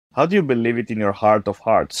How do you believe it in your heart of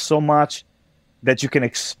hearts so much that you can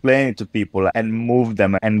explain it to people and move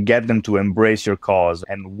them and get them to embrace your cause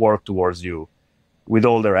and work towards you with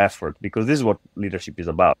all their effort? Because this is what leadership is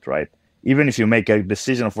about, right? Even if you make a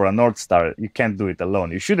decision for a North Star, you can't do it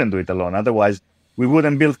alone. You shouldn't do it alone. Otherwise, we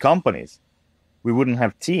wouldn't build companies. We wouldn't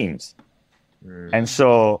have teams. And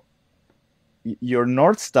so your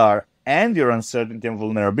North Star and your uncertainty and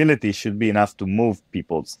vulnerability should be enough to move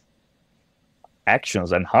people's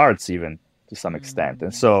actions and hearts even to some extent.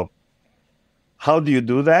 And so how do you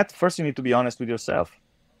do that? First, you need to be honest with yourself.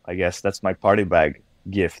 I guess that's my party bag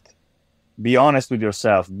gift. Be honest with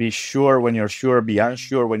yourself. Be sure when you're sure. Be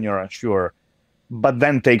unsure when you're unsure. But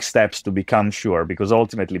then take steps to become sure, because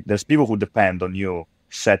ultimately there's people who depend on you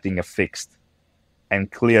setting a fixed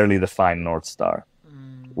and clearly defined North Star,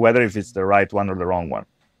 whether if it's the right one or the wrong one,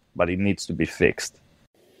 but it needs to be fixed.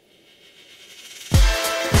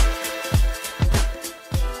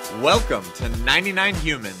 Welcome to 99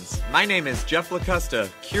 Humans. My name is Jeff Lakusta,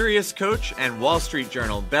 curious coach and Wall Street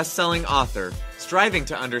Journal best-selling author, striving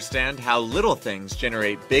to understand how little things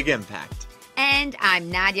generate big impact. And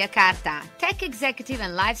I'm Nadia, Carta, tech executive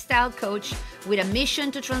and lifestyle coach with a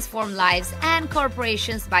mission to transform lives and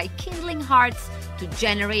corporations by kindling hearts to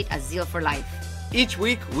generate a zeal for life. Each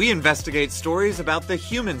week, we investigate stories about the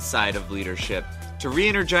human side of leadership to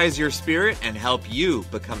re-energize your spirit and help you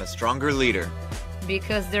become a stronger leader.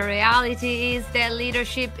 Because the reality is that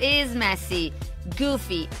leadership is messy,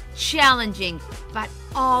 goofy, challenging, but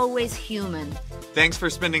always human. Thanks for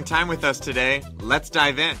spending time with us today. Let's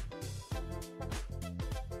dive in.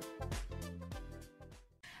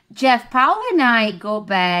 Jeff, Paolo and I go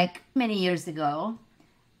back many years ago.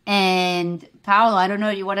 And Paolo, I don't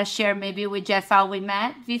know, you want to share maybe with Jeff how we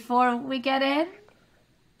met before we get in?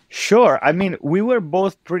 Sure. I mean, we were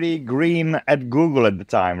both pretty green at Google at the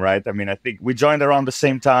time, right? I mean, I think we joined around the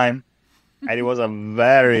same time, and it was a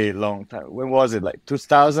very long time. When was it? Like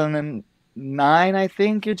 2009, I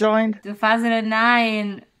think you joined?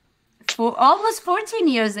 2009, almost 14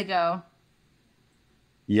 years ago.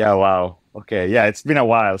 Yeah, wow. Okay, yeah, it's been a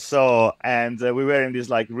while. So, and we were in this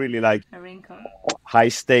like really like high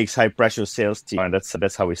stakes, high pressure sales team, and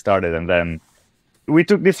that's how we started. And then we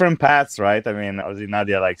took different paths, right? I mean, I was in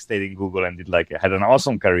Nadia, like stayed in Google and had an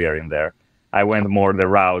awesome career in there. I went more the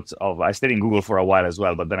route of, I stayed in Google for a while as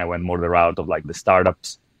well, but then I went more the route of like the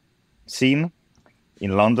startups scene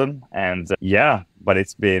in London. And yeah, but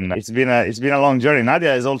it's been a long journey.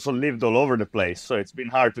 Nadia has also lived all over the place, so it's been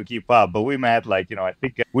hard to keep up. But we met I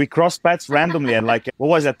think we crossed paths randomly at like, what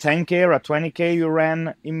was it, 10K or a 20K you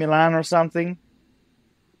ran in Milan or something?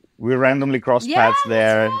 We randomly crossed paths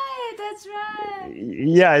there. That's right.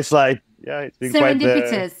 Yeah, it's like, it's been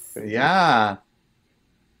serendipitous. Yeah.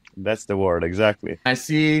 That's the word, exactly. I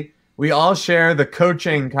see we all share the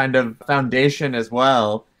coaching kind of foundation as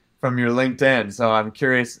well from your LinkedIn. So I'm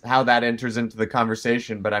curious how that enters into the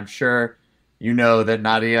conversation, but I'm sure you know that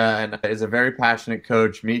Nadia is a very passionate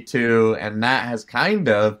coach, me too, and that has kind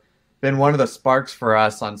of been one of the sparks for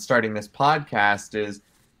us on starting this podcast is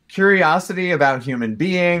curiosity about human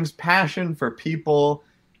beings, passion for people,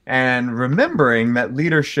 and remembering that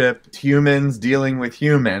leadership, humans dealing with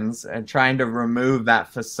humans, and trying to remove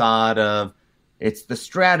that facade of it's the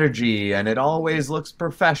strategy and it always looks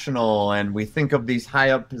professional, and we think of these high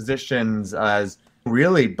up positions as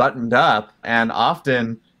really buttoned up, and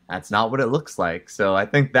often that's not what it looks like. So I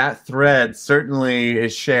think that thread certainly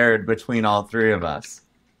is shared between all three of us.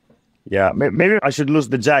 Yeah, maybe I should lose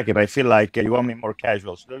the jacket. I feel like you want me more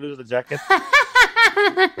casual. Should I lose the jacket?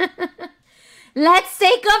 Let's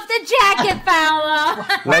take off the jacket, Paolo.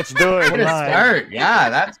 Let's do it. Way to start. Yeah,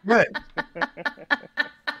 that's good.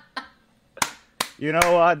 You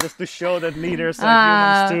know what? Just to show that leaders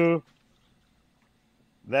are humans too.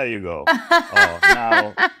 There you go. Oh,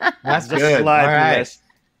 now that's just good.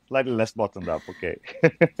 Slightly less buttoned up. Okay.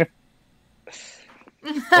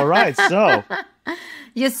 All right. So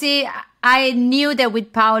you see, I knew that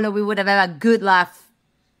with Paolo we would have had a good laugh.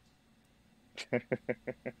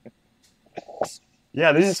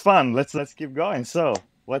 Yeah, this is fun. Let's keep going. So,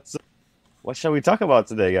 what shall we talk about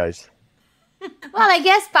today, guys? Well, I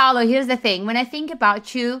guess, Paolo, here's the thing. When I think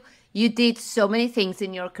about you, you did so many things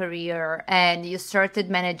in your career, and you started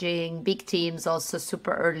managing big teams also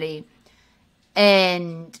super early.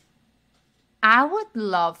 And I would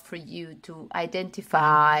love for you to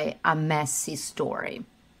identify a messy story.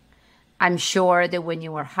 I'm sure that when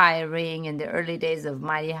you were hiring in the early days of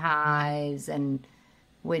Mighty Hives and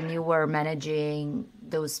when you were managing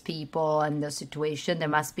those people and the situation, there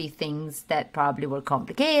must be things that probably were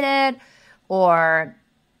complicated or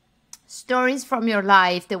stories from your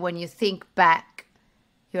life that when you think back,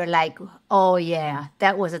 you're like, oh yeah,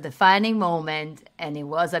 that was a defining moment and it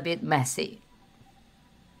was a bit messy?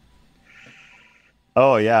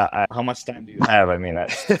 Oh yeah. How much time do you have? I mean, I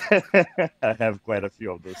have quite a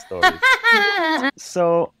few of those stories.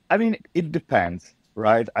 So, I mean, it depends,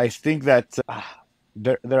 right? I think that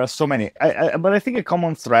there are so many, but I think a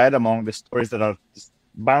common thread among the stories that are just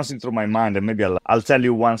bouncing through my mind, and maybe I'll tell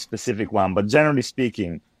you one specific one, but generally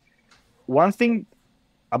speaking, one thing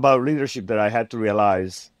about leadership that I had to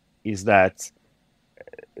realize is that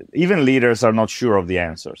even leaders are not sure of the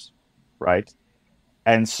answers, right?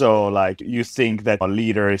 And so, like, you think that a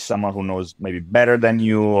leader is someone who knows maybe better than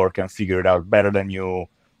you or can figure it out better than you.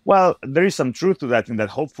 Well, there is some truth to that, in that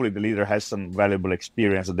hopefully the leader has some valuable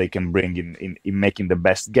experience that they can bring in making the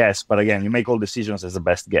best guess. But again, you make all decisions as the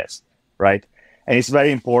best guess, right? And it's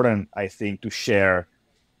very important, I think, to share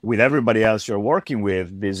with everybody else you're working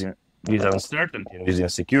with this uncertainty, this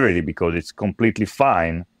insecurity, because it's completely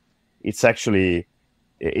fine. It's actually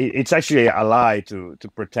a lie to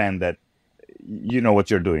pretend that you know what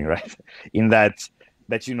you're doing, right? In that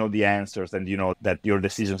you know the answers and you know that your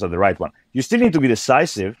decisions are the right one. You still need to be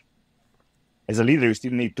decisive. As a leader, you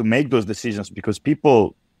still need to make those decisions, because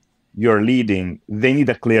people you're leading, they need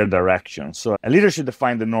a clear direction. So a leader should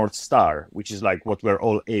define the North Star, which is like what we're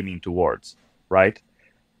all aiming towards, right?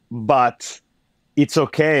 But it's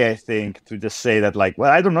okay, I think, to just say that, like,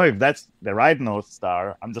 well, I don't know if that's the right North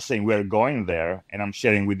Star. I'm just saying we're going there, and I'm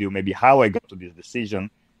sharing with you maybe how I got to this decision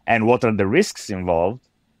and what are the risks involved.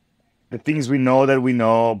 The things we know that we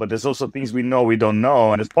know, but there's also things we know we don't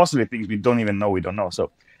know, and there's possibly things we don't even know we don't know.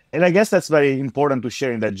 So, and I guess that's very important to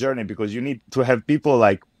share in that journey, because you need to have people,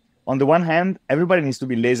 like, on the one hand, everybody needs to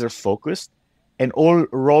be laser focused and all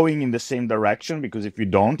rowing in the same direction, because if you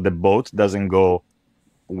don't, the boat doesn't go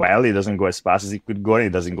well, it doesn't go as fast as it could go, and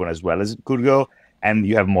it doesn't go as well as it could go, and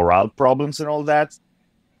you have morale problems and all that.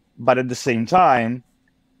 But at the same time,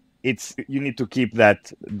 you need to keep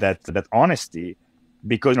that honesty,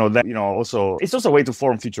 because also it's also a way to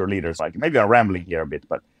form future leaders. Like, maybe I'm rambling here a bit,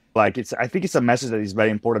 but like, I think it's a message that is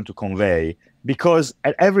very important to convey, because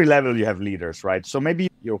at every level you have leaders, right? So maybe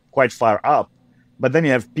you're quite far up, but then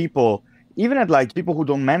you have people, even at like people who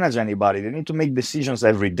don't manage anybody, they need to make decisions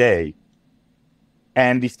every day.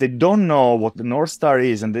 And if they don't know what the North Star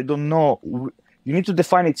is, and they don't know, you need to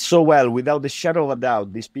define it so well, without the shadow of a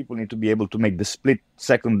doubt, these people need to be able to make the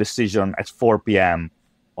split-second decision at 4 p.m.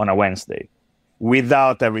 on a Wednesday,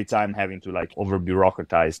 without every time having to like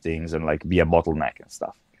over-bureaucratize things and like be a bottleneck and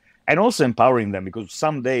stuff. And also empowering them, because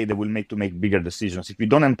someday they will make bigger decisions. If you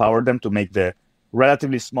don't empower them to make the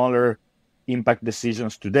relatively smaller impact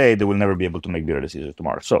decisions today, they will never be able to make bigger decisions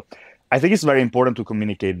tomorrow. So I think it's very important to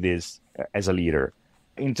communicate this as a leader.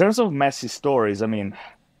 In terms of messy stories, I mean...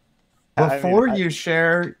 Before you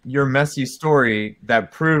share your messy story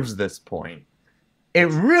that proves this point, it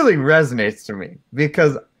really resonates to me,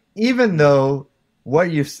 because even though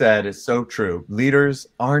what you've said is so true, leaders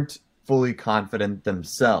aren't fully confident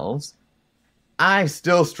themselves, I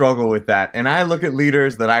still struggle with that. And I look at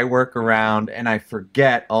leaders that I work around and I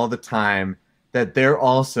forget all the time that they're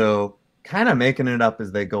also kind of making it up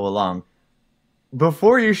as they go along.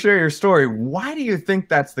 Before you share your story, why do you think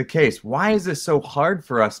that's the case? Why is it so hard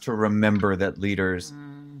for us to remember that leaders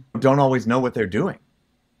don't always know what they're doing?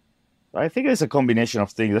 I think it's a combination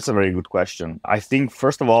of things. That's a very good question. I think,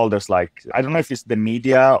 first of all, there's like, I don't know if it's the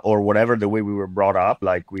media or whatever, the way we were brought up,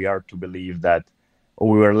 like we are to believe that, or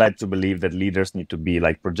we were led to believe that leaders need to be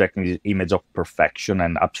like projecting this image of perfection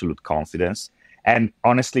and absolute confidence. And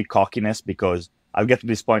honestly, cockiness, because I'll get to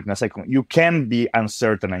this point in a second. You can be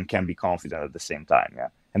uncertain and can be confident at the same time. Yeah.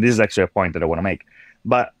 And this is actually a point that I want to make.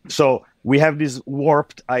 But so we have this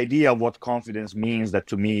warped idea of what confidence means that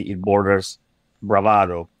to me, it borders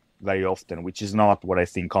bravado very often, which is not what I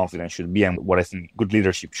think confidence should be and what I think good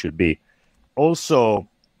leadership should be. Also,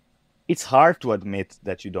 it's hard to admit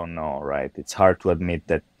that you don't know, right? It's hard to admit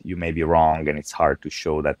that you may be wrong, and it's hard to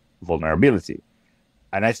show that vulnerability.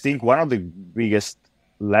 And I think one of the biggest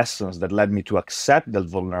lessons that led me to accept that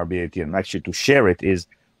vulnerability and actually to share it is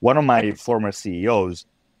one of my former CEOs,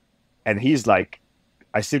 and he's like,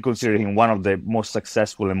 I still consider him one of the most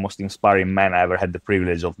successful and most inspiring men I ever had the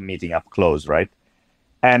privilege of meeting up close, right?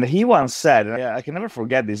 And he once said, and I can never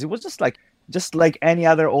forget this, it was just like any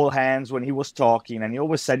other old hands when he was talking, and he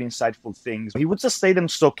always said insightful things. He would just say them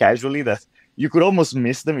so casually that you could almost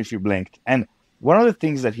miss them if you blinked. And one of the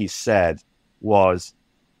things that he said was,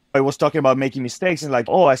 I was talking about making mistakes, and like,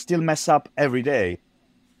 oh, I still mess up every day.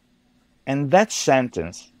 And that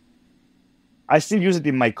sentence, I still use it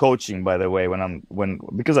in my coaching, by the way,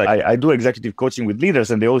 because I do executive coaching with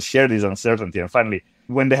leaders, and they all share this uncertainty. And finally,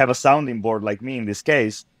 when they have a sounding board like me in this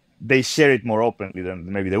case, they share it more openly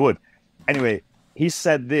than maybe they would. Anyway, he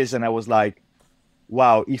said this, and I was like,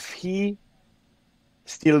 wow, if he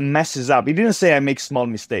still messes up, he didn't say I make small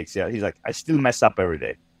mistakes. Yeah, he's like, I still mess up every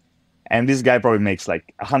day. And this guy probably makes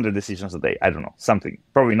like 100 decisions a day. I don't know, something,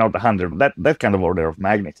 probably not 100, but that kind of order of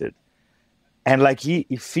magnitude. And like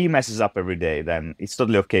if he messes up every day, then it's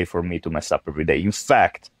totally okay for me to mess up every day. In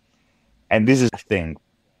fact, and this is the thing,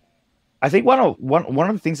 I think one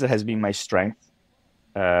of the things that has been my strength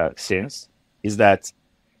since is that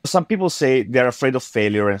some people say they're afraid of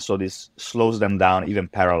failure, and so this slows them down, even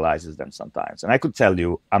paralyzes them sometimes. And I could tell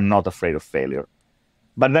you, I'm not afraid of failure,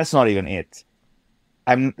 but that's not even it.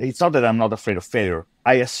 It's not that I'm not afraid of failure.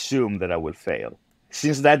 I assume that I will fail.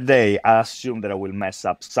 Since that day, I assume that I will mess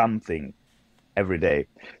up something every day.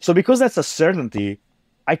 So because that's a certainty,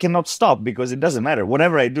 I cannot stop, because it doesn't matter.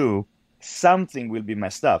 Whatever I do, something will be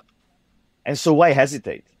messed up. And so why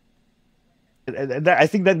hesitate? I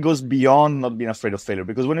think that goes beyond not being afraid of failure,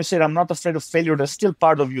 because when you say I'm not afraid of failure, there's still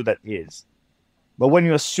part of you that is. But when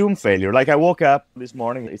you assume failure, like I woke up this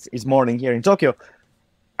morning, it's morning here in Tokyo,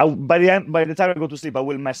 by the time I go to sleep, I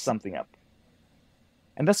will mess something up.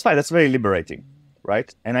 And that's fine. That's very liberating,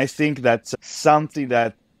 right? And I think that's something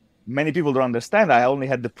that many people don't understand. I only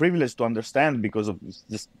had the privilege to understand because of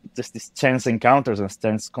just these chance encounters and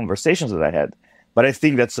chance conversations that I had. But I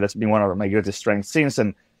think that's been one of my greatest strengths since.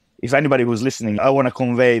 And if anybody who's listening, I want to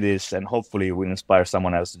convey this, and hopefully it will inspire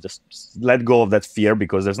someone else to just let go of that fear,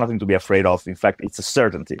 because there's nothing to be afraid of. In fact, it's a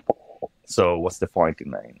certainty. So what's the point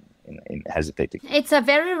in hesitating? It's a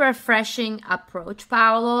very refreshing approach,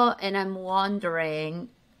 Paolo. And I'm wondering,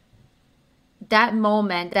 that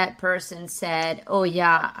moment that person said, oh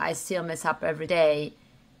yeah, I still mess up every day.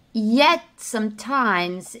 Yet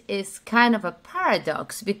sometimes it's kind of a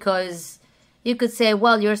paradox, because you could say,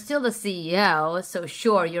 well, you're still the CEO, so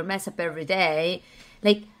sure, you mess up every day.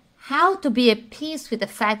 Like, how to be at peace with the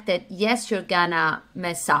fact that, yes, you're gonna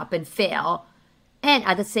mess up and fail, and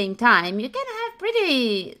at the same time, you're gonna have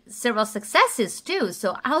pretty several successes too.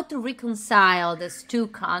 So how to reconcile these two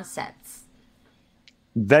concepts?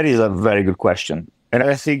 That is a very good question. And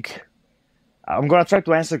I think I'm going to try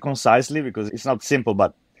to answer concisely, because it's not simple,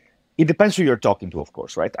 but it depends who you're talking to, of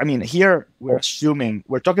course, right? I mean, here we're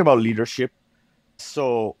talking about leadership.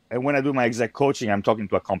 So, and when I do my exec coaching, I'm talking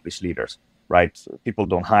to accomplished leaders, right? So people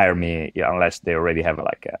don't hire me unless they already have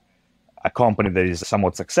a company that is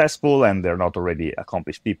somewhat successful and they're not already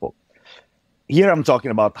accomplished people. Here I'm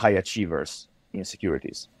talking about high achievers in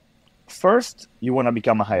securities. First, you want to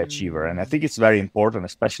become a high achiever. And I think it's very important,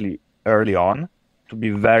 especially early on, to be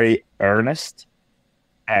very earnest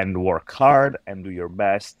and work hard and do your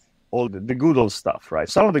best. All the good old stuff, right?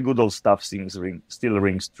 Some of the good old stuff still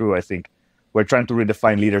rings true, I think. We're trying to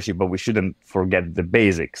redefine leadership, but we shouldn't forget the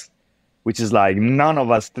basics, which is like none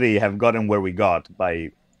of us three have gotten where we got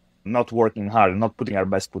by not working hard and not putting our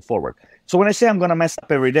best foot forward. So when I say I'm going to mess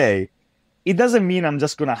up every day, it doesn't mean I'm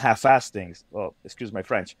just going to half-ass things. Oh, excuse my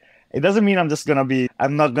French. It doesn't mean I'm not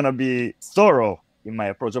going to be thorough in my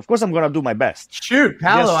approach. Of course, I'm going to do my best. Shoot,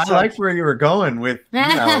 Paolo, Yes, I liked where you were going with,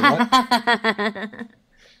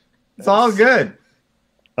 it's all good.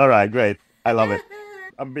 All right, great. I love it.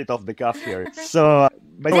 I'm a bit off the cuff here. So,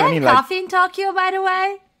 but Do they I have mean, coffee in Tokyo, by the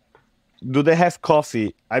way? Do they have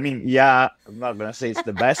coffee? I mean, yeah, I'm not going to say it's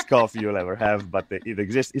the best coffee you'll ever have, but it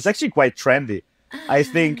exists. It's actually quite trendy. I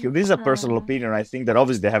think, this is a personal opinion, I think that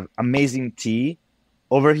obviously they have amazing tea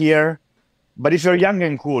over here. But if you're young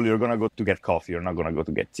and cool, you're going to go to get coffee. You're not going to go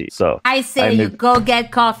to get tea. So I say you go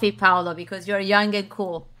get coffee, Paolo, because you're young and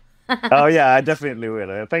cool. Oh, yeah, I definitely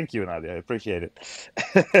will. Thank you, Nadia. I appreciate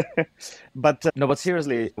it. But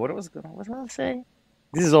seriously, what was I say?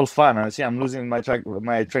 This is all fun. I see I'm losing my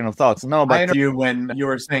train of thoughts. No, but I know you when you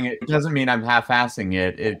were saying it doesn't mean I'm half-assing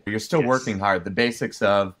it. You're still working hard. The basics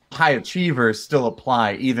of high achievers still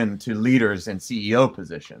apply even to leaders and CEO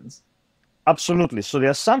positions. Absolutely. So the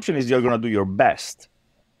assumption is you're going to do your best.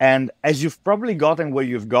 And as you've probably gotten where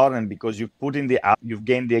you've gotten because you've put in you've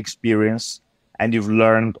gained the experience and you've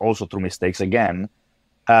learned also through mistakes again,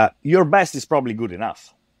 your best is probably good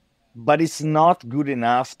enough. But it's not good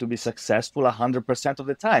enough to be successful 100% of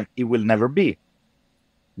the time. It will never be.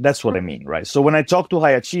 That's what I mean, right? So when I talk to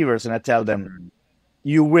high achievers and I tell them,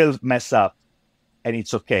 you will mess up and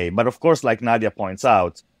it's okay. But of course, like Nadia points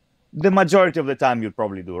out, the majority of the time you'll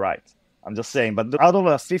probably do right. I'm just saying, but out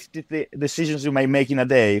of 50 decisions you may make in a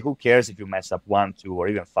day, who cares if you mess up 1, 2, or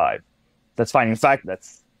even 5? That's fine. In fact,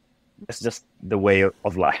 that's just the way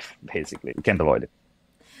of life, basically. You can't avoid it.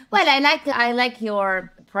 Well, I like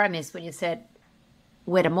your premise when you said,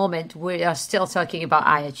 wait a moment, we are still talking about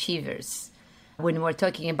high achievers. when we're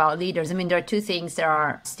talking about leaders. I mean, there are two things that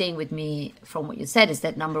are staying with me from what you said is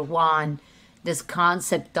that number one, this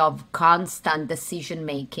concept of constant decision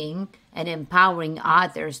making and empowering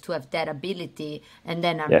others to have that ability. And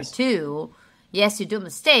then number two, yes, you do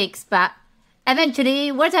mistakes, but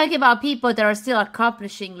eventually we're talking about people that are still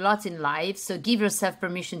accomplishing lots in life. So give yourself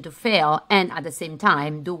permission to fail and at the same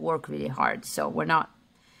time do work really hard. So we're not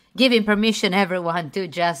giving permission everyone to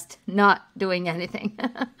just not doing anything.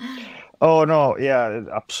 Oh no, yeah,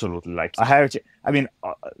 absolutely. Like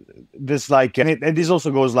this and this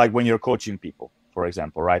also goes like when you're coaching people, for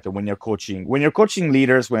example, right? Or when you're coaching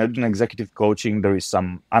leaders, when you're doing executive coaching, there is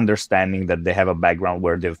some understanding that they have a background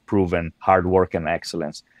where they've proven hard work and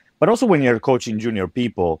excellence. But also when you're coaching junior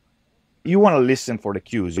people, you want to listen for the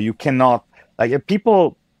cues. You cannot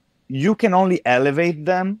you can only elevate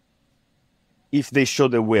them if they show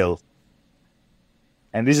the will.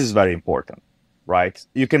 And this is very important. Right?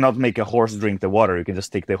 You cannot make a horse drink the water. You can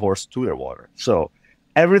just take the horse to the water. So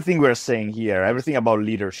everything we're saying here, everything about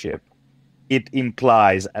leadership, it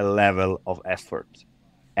implies a level of effort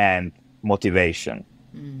and motivation.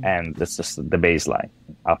 And that's just the baseline.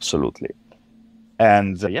 Absolutely.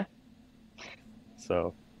 And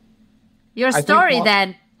so. Your story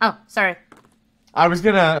then. Oh, sorry. I was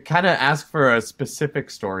going to kind of ask for a specific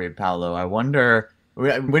story, Paolo. I wonder...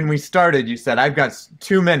 When we started, you said, I've got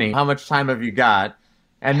too many. How much time have you got?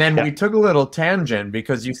 And then we took a little tangent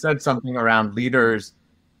because you said something around leaders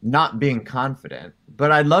not being confident.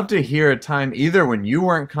 But I'd love to hear a time either when you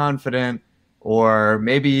weren't confident or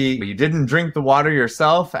maybe you didn't drink the water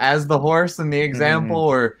yourself as the horse in the example,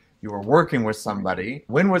 or you were working with somebody.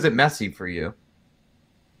 When was it messy for you?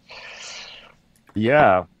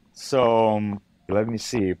 Yeah. So let me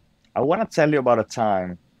see. I want to tell you about a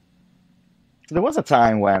time. There was a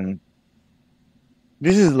time when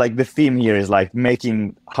this is like the theme here is like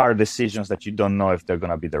making hard decisions that you don't know if they're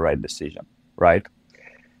going to be the right decision, right?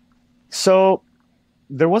 So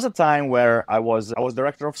there was a time where I was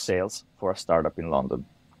director of sales for a startup in London.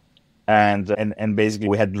 And basically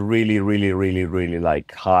we had really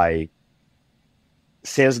like high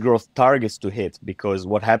sales growth targets to hit, because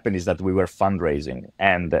what happened is that we were fundraising.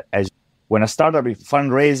 And when a startup is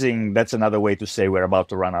fundraising, that's another way to say we're about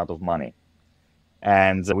to run out of money.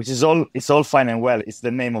 And which is it's all fine and well. It's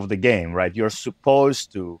the name of the game, right? You're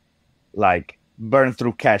supposed to like burn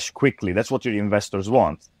through cash quickly. That's what your investors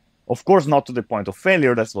want. Of course, not to the point of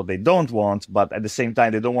failure. That's what they don't want. But at the same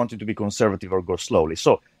time, they don't want you to be conservative or go slowly.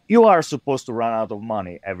 So you are supposed to run out of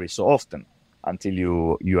money every so often until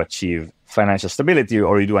you achieve financial stability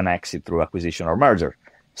or you do an exit through acquisition or merger.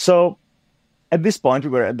 So at this point,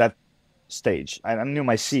 we were at that stage. I knew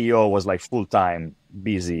my CEO was like full-time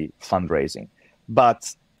busy fundraising.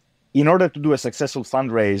 But in order to do a successful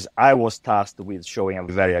fundraise, I was tasked with showing a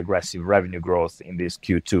very aggressive revenue growth in this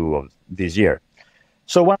Q2 of this year.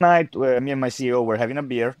 So one night, me and my CEO were having a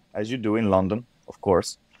beer, as you do in London, of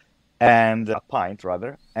course, and a pint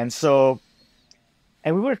rather. And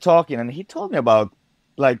we were talking, and he told me about,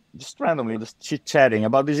 like, just randomly, just chit-chatting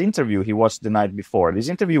about this interview he watched the night before. This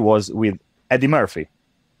interview was with Eddie Murphy.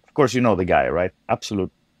 Of course, you know the guy, right?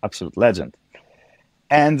 Absolute legend.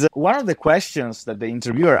 And one of the questions that the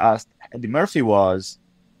interviewer asked Eddie Murphy was,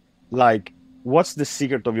 like, what's the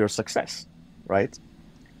secret of your success, right?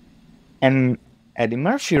 And Eddie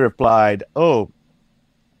Murphy replied,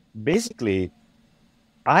 basically,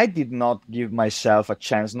 I did not give myself a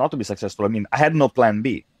chance not to be successful. I mean, I had no plan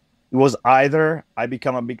B. It was either I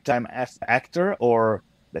become a big-time actor or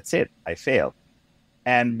that's it, I fail.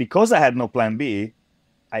 And because I had no plan B,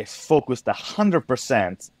 I focused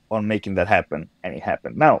 100% on making that happen, and it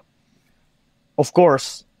happened. Now, of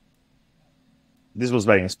course, this was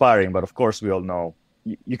very inspiring, but of course we all know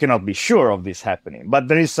you cannot be sure of this happening. But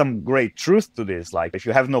there is some great truth to this. Like, if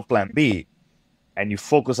you have no plan B and you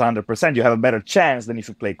focus 100%, you have a better chance than if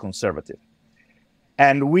you play conservative.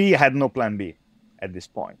 And we had no plan B at this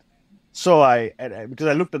point. So because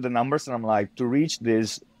I looked at the numbers and I'm like, to reach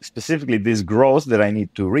this, specifically this growth that I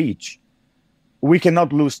need to reach, we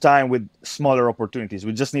cannot lose time with smaller opportunities.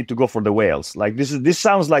 We just need to go for the whales. Like, this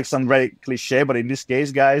sounds like some very cliche, but in this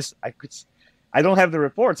case, guys, I don't have the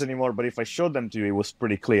reports anymore, but if I showed them to you, it was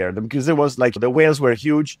pretty clear, because it was like the whales were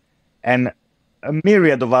huge and a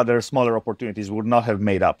myriad of other smaller opportunities would not have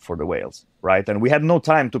made up for the whales, right? And we had no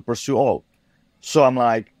time to pursue all. So I'm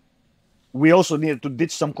like, we also needed to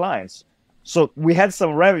ditch some clients. So we had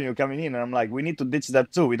some revenue coming in, and I'm like, we need to ditch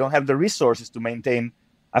that too. We don't have the resources to maintain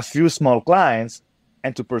a few small clients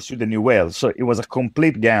and to pursue the new whales. So it was a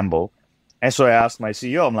complete gamble. And so I asked my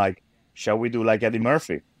CEO, I'm like, shall we do like Eddie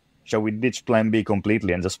Murphy? Shall we ditch plan B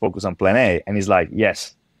completely and just focus on plan A? And he's like,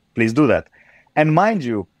 yes, please do that. And mind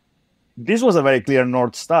you, this was a very clear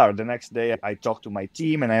North Star. The next day, I talked to my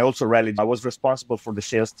team, and I also rallied. I was responsible for the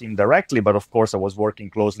sales team directly, but of course, I was working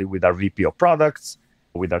closely with our VP of products,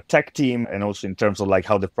 with our tech team, and also in terms of like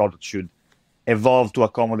how the product should evolve to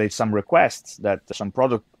accommodate some requests, that some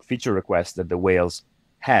product feature requests that the whales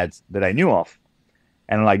had that I knew of.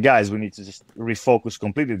 And like, guys, we need to just refocus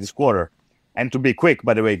completely this quarter. And to be quick,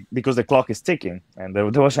 by the way, because the clock is ticking. And there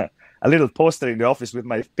was a little poster in the office with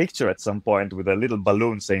my picture at some point with a little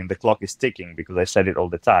balloon saying the clock is ticking, because I said it all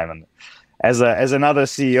the time. And as another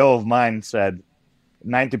CEO of mine said,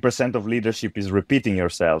 90% of leadership is repeating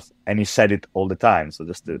yourself. And he said it all the time. So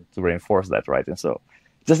just to reinforce that, right? And so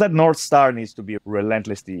just that North Star needs to be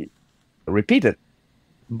relentlessly repeated.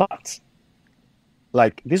 But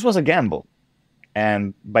like, this was a gamble.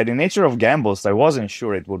 And by the nature of gambles, I wasn't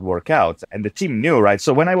sure it would work out. And the team knew, right?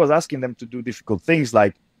 So when I was asking them to do difficult things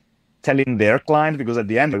like telling their client, because at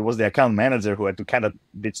the end, it was the account manager who had to kind of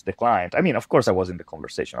ditch the client. I mean, of course, I was in the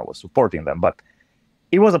conversation. I was supporting them, but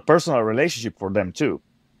it was a personal relationship for them too.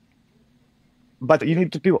 But you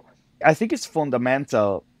need to people. I think it's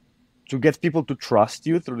fundamental to get people to trust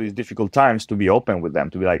you through these difficult times, to be open with them,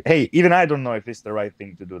 to be like, hey, even I don't know if it's the right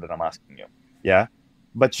thing to do that I'm asking you. Yeah.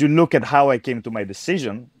 But you look at how I came to my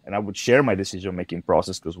decision, and I would share my decision-making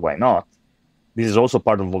process, because why not? This is also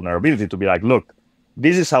part of vulnerability, to be like, look,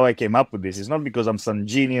 this is how I came up with this. It's not because I'm some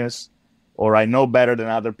genius or I know better than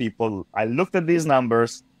other people. I looked at these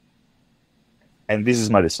numbers, and this is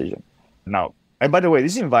my decision. Now, and by the way,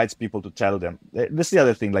 this invites people to tell them. This is the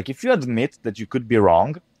other thing. Like, if you admit that you could be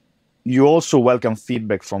wrong, you also welcome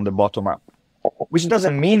feedback from the bottom up. Which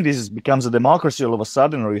doesn't mean this becomes a democracy all of a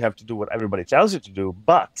sudden, or you have to do what everybody tells you to do,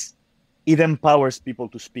 but it empowers people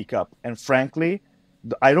to speak up. And frankly,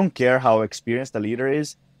 I don't care how experienced a leader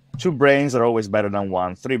is. 2 brains are always better than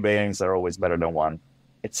 1. 3 brains are always better than 1,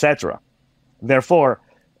 etc. Therefore,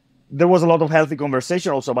 there was a lot of healthy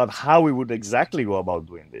conversation also about how we would exactly go about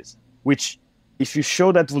doing this, which if you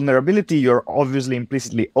show that vulnerability, you're obviously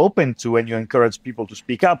implicitly open to, and you encourage people to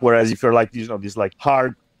speak up. Whereas if you're like, this like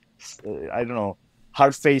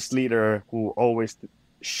hard-faced leader who always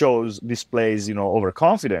displays,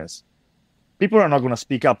 overconfidence, people are not going to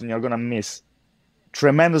speak up, and you're going to miss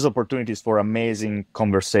tremendous opportunities for amazing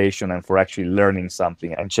conversation and for actually learning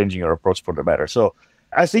something and changing your approach for the better. So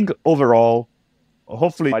I think overall,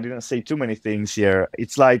 hopefully I didn't say too many things here.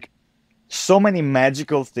 It's like so many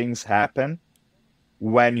magical things happen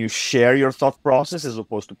when you share your thought process as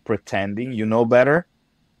opposed to pretending you know better,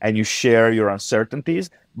 and you share your uncertainties,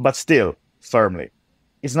 but still firmly.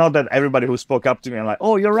 It's not that everybody who spoke up to me and like,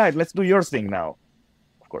 oh, you're right, let's do your thing now.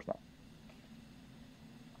 Of course not.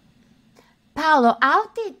 Paolo, how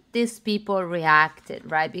did these people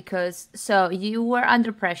reacted, right? Because so you were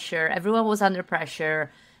under pressure, everyone was under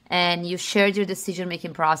pressure, and you shared your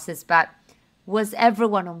decision-making process, but was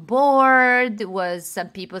everyone on board? Was some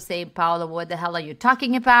people saying, Paolo, what the hell are you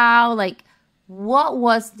talking about? Like, what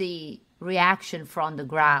was the reaction from the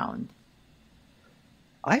ground?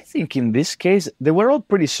 I think in this case, they were all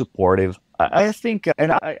pretty supportive. I think,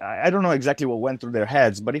 and I don't know exactly what went through their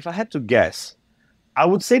heads, but if I had to guess, I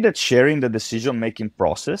would say that sharing the decision-making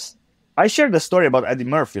process, I shared the story about Eddie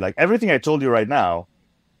Murphy. Like everything I told you right now,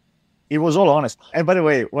 it was all honest. And by the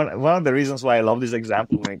way, one of the reasons why I love this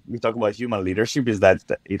example when we talk about human leadership is that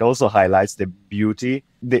it also highlights the beauty,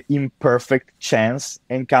 the imperfect chance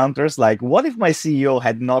encounters. Like, what if my CEO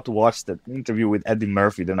had not watched the interview with Eddie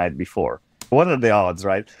Murphy the night before? What are the odds,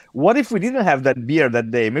 right? What if we didn't have that beer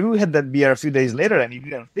that day? Maybe we had that beer a few days later and you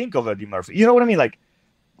didn't think of Eddie Murphy. You know what I mean? Like,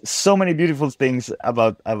 so many beautiful things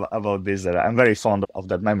about this that I'm very fond of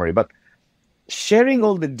that memory. But sharing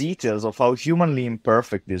all the details of how humanly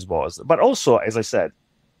imperfect this was, but also, as I said,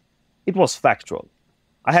 it was factual.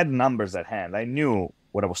 I had numbers at hand. I knew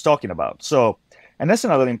what I was talking about. So, and that's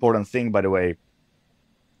another important thing, by the way.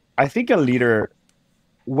 I think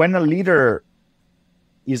when a leader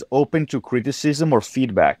is open to criticism or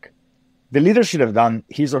feedback, the leader should have done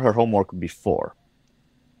his or her homework before.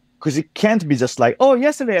 Because it can't be just like, oh,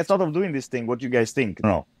 yesterday I thought of doing this thing. What do you guys think?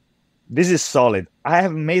 No, this is solid. I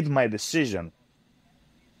have made my decision.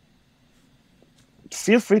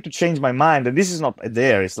 Feel free to change my mind. And this is not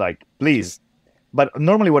there. It's like, please. But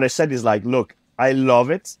normally what I said is like, look, I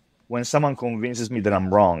love it when someone convinces me that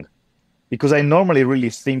I'm wrong. Because I normally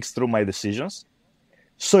really think through my decisions.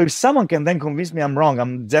 So if someone can then convince me I'm wrong,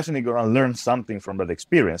 I'm definitely going to learn something from that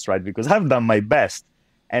experience, right? Because I've done my best.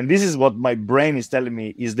 And this is what my brain is telling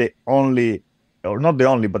me is the only, or not the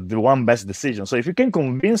only, but the one best decision. So if you can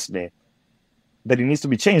convince me that it needs to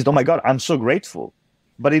be changed, oh my God, I'm so grateful.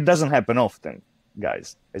 But it doesn't happen often,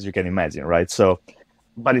 guys, as you can imagine, right? So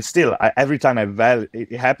but it's still, every time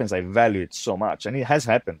it happens, I value it so much. And it has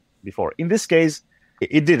happened before. In this case,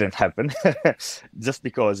 it didn't happen just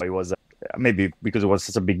because it was maybe because it was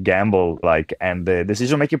such a big gamble, and the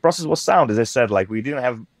decision-making process was sound. As I said, we didn't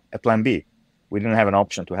have a plan B. We didn't have an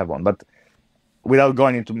option to have one. But without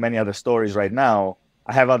going into many other stories right now,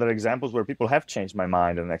 I have other examples where people have changed my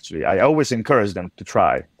mind. And actually, I always encourage them to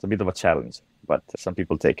try. It's a bit of a challenge, but some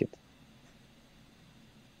people take it.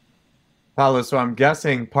 Paolo, so I'm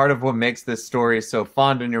guessing part of what makes this story so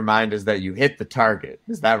fond in your mind is that you hit the target.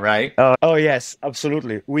 Is that right? Oh, yes,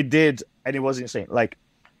 absolutely. We did, and it was insane.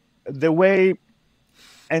 The way,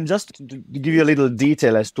 and just to give you a little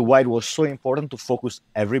detail as to why it was so important to focus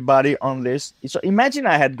everybody on this. So imagine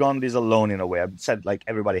I had gone this alone in a way. I said,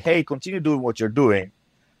 everybody, hey, continue doing what you're doing.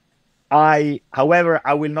 However,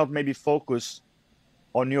 I will not maybe focus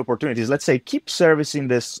on new opportunities. Let's say keep servicing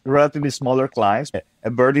this relatively smaller clients. A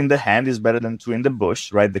bird in the hand is better than two in the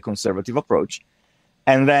bush, right? The conservative approach.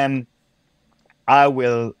 And then I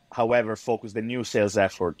will, however, focus the new sales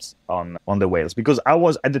efforts on the whales. Because I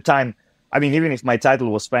was, at the time, even if my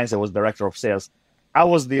title was fancy, I was director of sales, I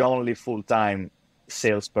was the only full-time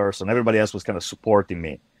salesperson. Everybody else was kind of supporting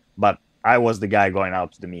me. But I was the guy going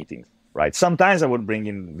out to the meetings, right? Sometimes I would bring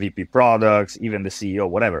in VP products, even the CEO,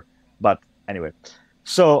 whatever. But anyway,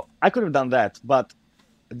 so I could have done that, but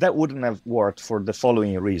that wouldn't have worked for the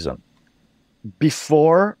following reason.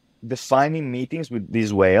 Before defining meetings with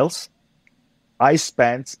these whales, I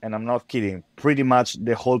spent, and I'm not kidding, pretty much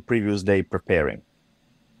the whole previous day preparing.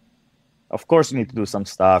 Of course, you need to do some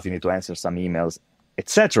stuff, you need to answer some emails,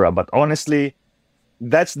 etc. But honestly,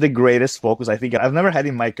 that's the greatest focus. I think I've never had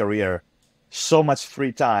in my career so much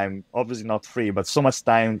free time, obviously not free, but so much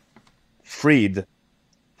time freed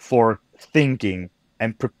for thinking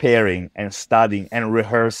and preparing and studying and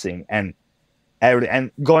rehearsing and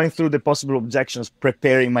going through the possible objections,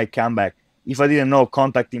 preparing my comeback. If I didn't know,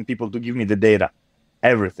 contacting people to give me the data,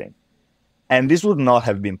 everything. And this would not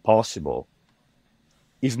have been possible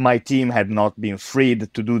if my team had not been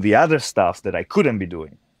freed to do the other stuff that I couldn't be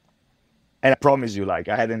doing. And I promise you, I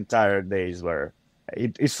had entire days where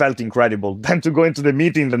it felt incredible. Then to go into the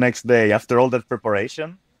meeting the next day after all that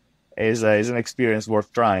preparation is an experience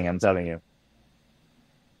worth trying, I'm telling you.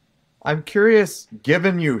 I'm curious,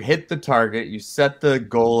 given you hit the target, you set the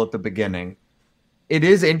goal at the beginning, it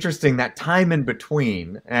is interesting that time in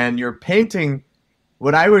between, and you're painting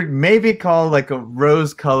what I would maybe call a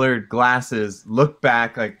rose-colored glasses look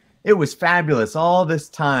back, it was fabulous all this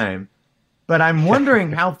time. But I'm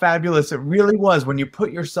wondering how fabulous it really was when you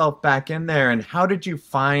put yourself back in there, and how did you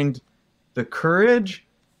find the courage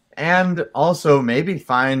and also maybe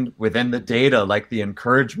find within the data, the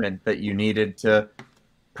encouragement that you needed to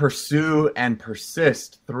pursue and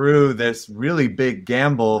persist through this really big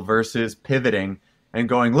gamble versus pivoting and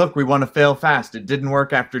going, look, we want to fail fast. It didn't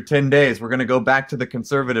work after 10 days. We're going to go back to the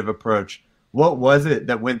conservative approach. What was it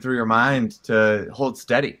that went through your mind to hold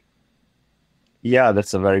steady? Yeah,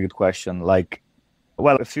 that's a very good question.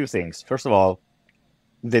 A few things. First of all,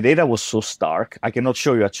 the data was so stark. I cannot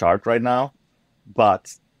show you a chart right now,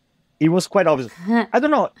 but it was quite obvious. I don't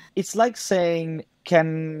know. It's like saying,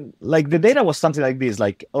 the data was something like this,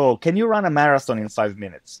 can you run a marathon in 5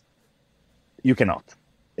 minutes? You cannot.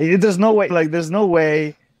 There's no way, there's no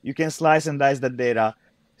way you can slice and dice that data.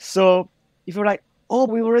 So if you're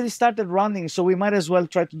we already started running, so we might as well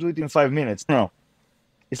try to do it in 5 minutes. No.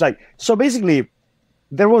 It's so basically,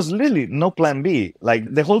 there was literally no plan B.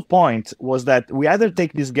 The whole point was that we either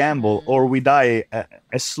take this gamble or we die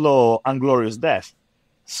a slow, unglorious death.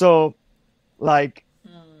 So,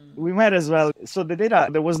 we might as well. So the data,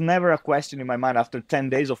 there was never a question in my mind after 10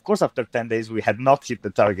 days. Of course, after 10 days, we had not hit the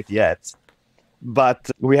target yet. But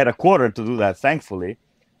we had a quarter to do that, thankfully,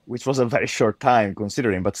 which was a very short time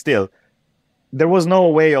considering. But still, there was no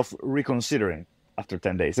way of reconsidering after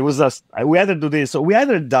 10 days. It was just, we either do this, so we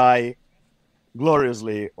either die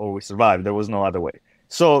gloriously or we survive. There was no other way.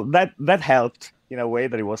 So that helped in a way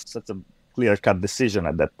that it was such a clear-cut decision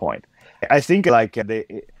at that point. I think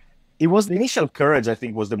it was the initial courage, I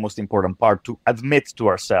think, was the most important part, to admit to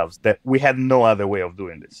ourselves that we had no other way of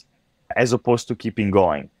doing this, as opposed to keeping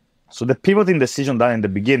going. So the pivoting decision done in the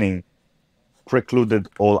beginning precluded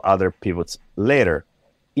all other pivots later.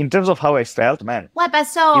 In terms of how I felt, man. Well, but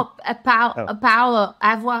so, Paolo,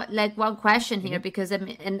 I have one question here, because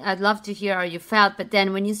and I'd love to hear how you felt. But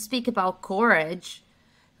then when you speak about courage,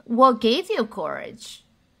 what gave you courage?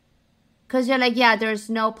 Because you're yeah, there's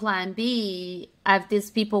no plan B. I have these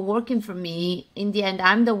people working for me. In the end,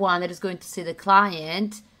 I'm the one that is going to see the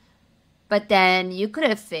client. But then you could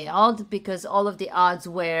have failed because all of the odds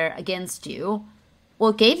were against you.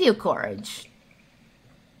 What gave you courage?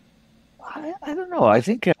 I don't know. I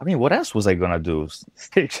think, I mean, what else was I gonna do?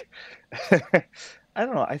 I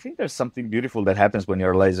don't know. I think there's something beautiful that happens when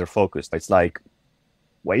you're laser focused. It's like,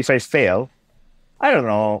 well, if I fail, I don't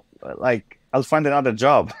know, like I'll find another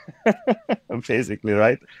job, basically,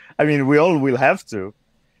 right? I mean, we all will have to.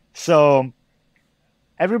 So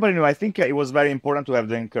everybody knew. I think it was very important to have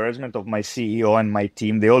the encouragement of my CEO and my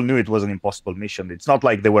team. They all knew it was an impossible mission. It's not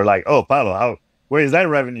like they were like, "Oh, Paolo, where is that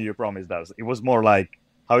revenue you promised us?" It was more like,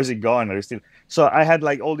 "How is it going? Are you still?" So I had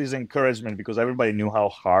like all this encouragement because everybody knew how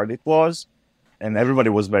hard it was, and everybody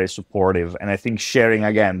was very supportive. And I think sharing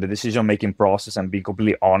again the decision-making process and being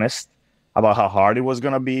completely honest about how hard it was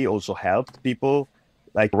going to be also helped people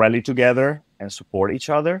like rally together and support each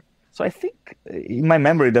other. So I think in my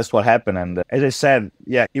memory, that's what happened. And as I said,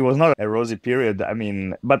 yeah, it was not a rosy period. I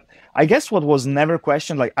mean, but I guess what was never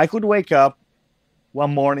questioned, like I could wake up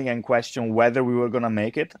one morning and question whether we were going to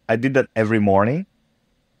make it. I did that every morning,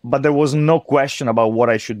 but there was no question about what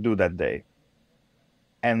I should do that day.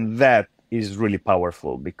 And that is really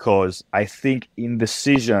powerful because I think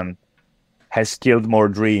indecision has killed more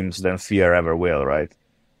dreams than fear ever will, right?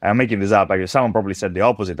 I'm making this up. Like someone probably said the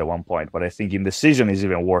opposite at one point, but I think indecision is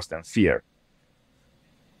even worse than fear.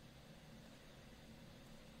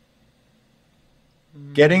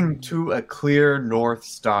 Getting to a clear North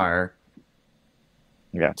Star.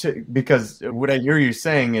 Yeah. Because what I hear you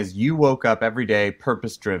saying is you woke up every day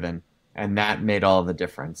purpose-driven, and that made all the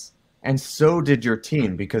difference. And so did your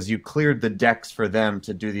team because you cleared the decks for them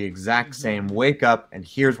to do the exact same wake up and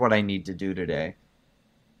here's what I need to do today.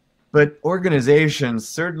 But organizations,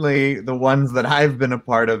 certainly the ones that I've been a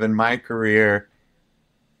part of in my career,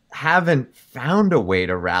 haven't found a way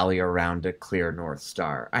to rally around a clear North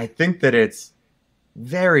Star. I think that it's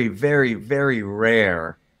very, very, very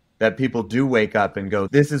rare that people do wake up and go,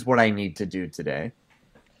 this is what I need to do today.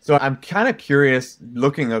 So I'm kind of curious,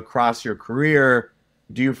 looking across your career,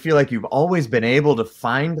 do you feel like you've always been able to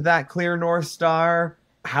find that clear North Star?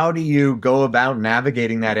 How do you go about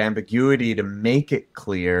navigating that ambiguity to make it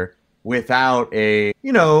clear without a,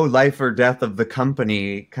 life or death of the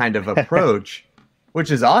company kind of approach,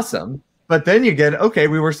 which is awesome. But then you get, okay,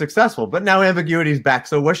 we were successful, but now ambiguity is back.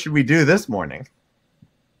 So what should we do this morning?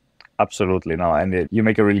 Absolutely. No. And you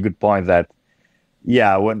make a really good point that,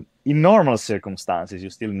 yeah, when in normal circumstances, you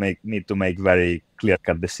still need to make very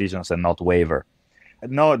clear-cut decisions and not waver.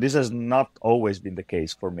 No, this has not always been the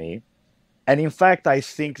case for me. And in fact, I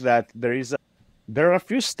think that there are a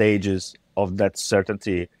few stages of that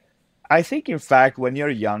certainty. I think, in fact, when you're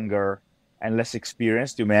younger and less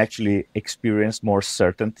experienced, you may actually experience more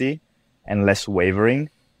certainty and less wavering,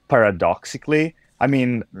 paradoxically. I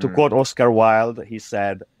mean, to quote Oscar Wilde, he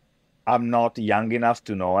said, "I'm not young enough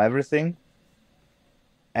to know everything."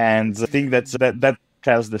 And I think that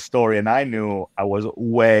tells the story. And I knew I was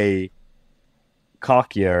way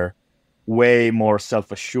cockier, way more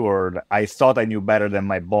self-assured. I thought I knew better than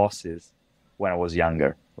my bosses when I was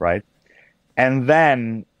younger, right? And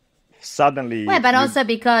then suddenly... Well, but also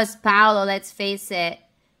because, Paolo, let's face it,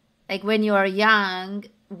 like when you are young,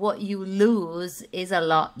 what you lose is a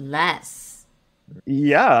lot less.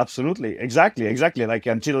 Yeah, absolutely. Exactly. Like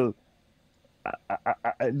until...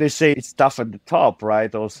 they say it's tough at the top,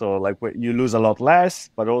 right? Also, like you lose a lot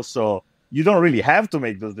less, but also you don't really have to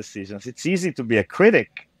make those decisions. It's easy to be a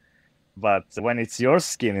critic, but when it's your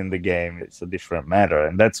skin in the game, it's a different matter.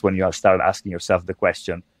 And that's when you start asking yourself the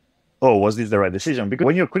question, oh, was this the right decision? Because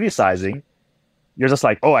when you're criticizing, you're just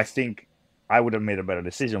like, oh, I think I would have made a better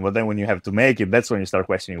decision. But then when you have to make it, that's when you start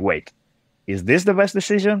questioning, wait, is this the best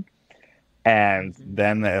decision? And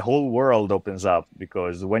then the whole world opens up,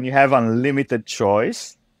 because when you have unlimited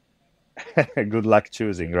choice, good luck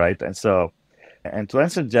choosing, right? And so, and to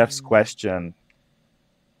answer Jeff's question,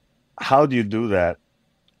 how do you do that?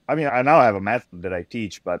 I mean, I now have a method that I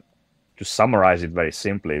teach, but to summarize it very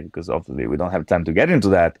simply, because obviously we don't have time to get into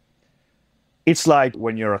that, it's like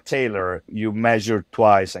when you're a tailor, you measure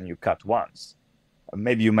twice and you cut once.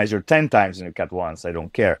 Maybe you measure 10 times and you cut once. I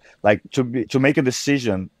don't care. Like to make a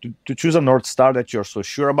decision, to choose a North Star that you're so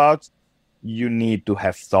sure about, you need to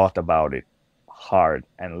have thought about it hard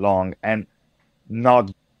and long, and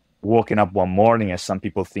not waking up one morning, as some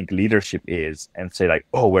people think leadership is, and say like,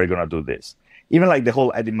 oh, we're going to do this. Even like the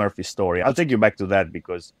whole Eddie Murphy story. I'll take you back to that,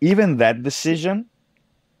 because even that decision,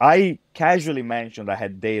 I casually mentioned I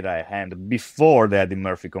had data at hand before the Eddie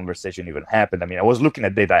Murphy conversation even happened. I mean, I was looking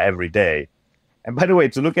at data every day. And by the way,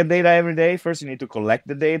 to look at data every day, first you need to collect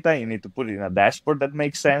the data. You need to put it in a dashboard that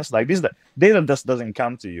makes sense. Like this, the data just doesn't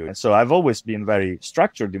come to you. And so I've always been very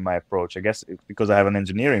structured in my approach. I guess it's because I have an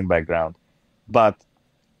engineering background. But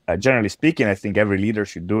generally speaking, I think every leader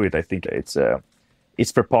should do it. I think it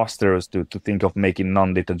it's preposterous to think of making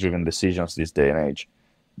non-data driven decisions this day and age.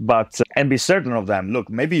 But and be certain of them. Look,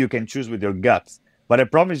 maybe you can choose with your gut, but I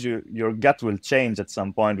promise you, your gut will change at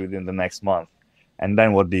some point within the next month. And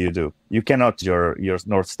then what do? You cannot your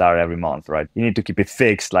North Star every month, right? You need to keep it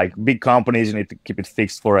fixed. Like big companies, you need to keep it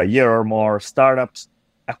fixed for a year or more. Startups,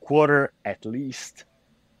 a quarter at least.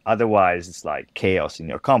 Otherwise, it's like chaos in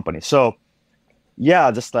your company. So,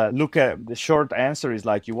 yeah, just look at the short answer is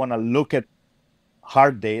like you want to look at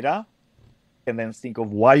hard data and then think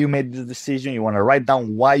of why you made the decision. You want to write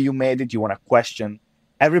down why you made it. You want to question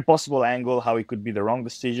every possible angle, how it could be the wrong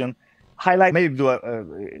decision. Highlight, maybe do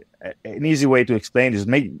an easy way to explain is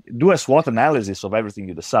do a SWOT analysis of everything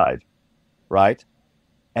you decide, right?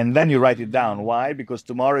 And then you write it down. Why? Because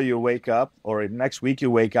tomorrow you wake up or next week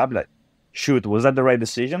you wake up like, shoot, was that the right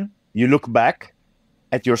decision? You look back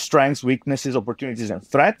at your strengths, weaknesses, opportunities, and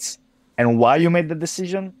threats, and why you made the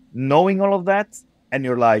decision, knowing all of that, and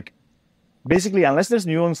you're like, basically, unless there's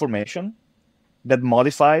new information that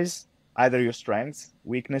modifies either your strengths,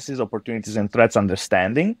 weaknesses, opportunities, and threats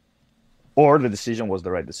understanding, or the decision was the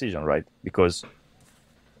right decision, right? Because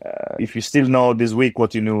if you still know this week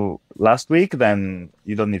what you knew last week, then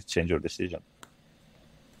you don't need to change your decision.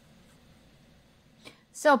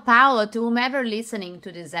 So, Paolo, to whomever listening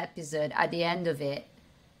to this episode at the end of it,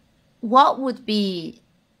 what would be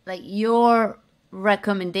like your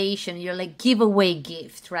recommendation, your like giveaway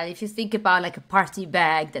gift, right? If you think about like a party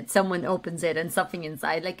bag that someone opens it and something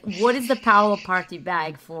inside, like what is the Paolo party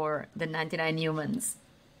bag for the 99 humans?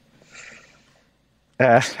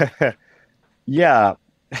 Yeah,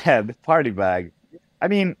 the party bag. I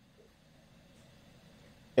mean,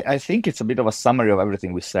 I think it's a bit of a summary of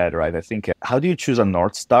everything we said, right? I think, how do you choose a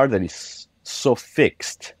North Star that is so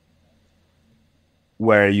fixed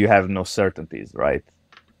where you have no certainties, right?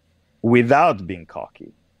 Without being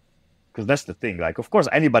cocky. Because that's the thing. Like, of course,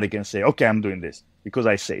 anybody can say, okay, I'm doing this because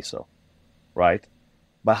I say so, right?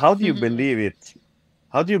 But how do you believe it?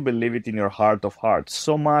 How do you believe it in your heart of hearts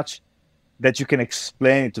so much that you can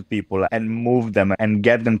explain it to people and move them and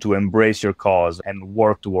get them to embrace your cause and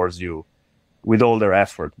work towards you with all their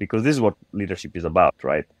effort? Because this is what leadership is about,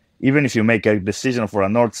 right? Even if you make a decision for a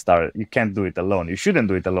North Star, you can't do it alone. You shouldn't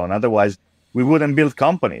do it alone. Otherwise, we wouldn't build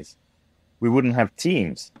companies. We wouldn't have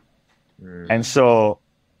teams. And so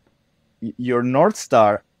your North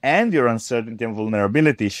Star and your uncertainty and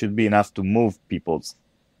vulnerability should be enough to move people's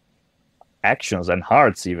actions and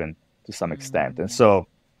hearts even to some extent. And so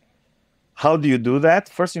how do you do that?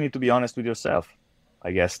 First, you need to be honest with yourself.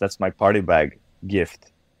 I guess that's my party bag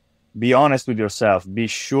gift. Be honest with yourself. Be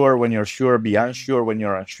sure when you're sure. Be unsure when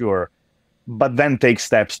you're unsure. But then take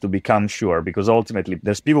steps to become sure, because ultimately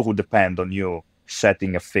there's people who depend on you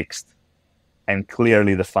setting a fixed and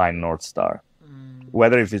clearly defined North Star,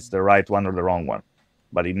 whether if it's the right one or the wrong one,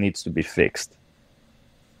 but it needs to be fixed.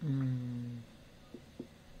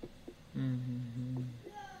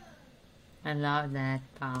 I love that,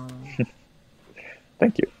 Paolo.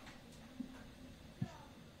 Thank you.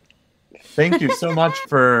 Thank you so much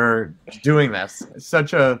for doing this. It's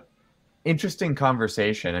such a interesting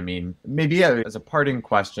conversation. I mean, maybe as a parting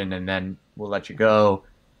question, and then we'll let you go.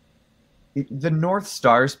 The North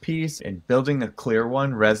Stars piece and building a clear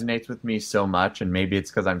one resonates with me so much, and maybe it's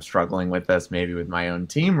because I'm struggling with this, maybe with my own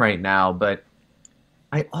team right now, but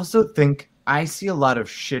I also think I see a lot of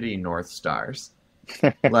shitty North Stars.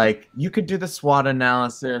 Like, you could do the SWOT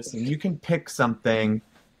analysis, and you can pick something.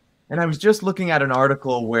 And I was just looking at an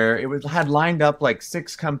article where had lined up like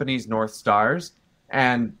 6 companies' North Stars,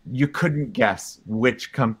 and you couldn't guess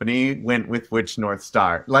which company went with which North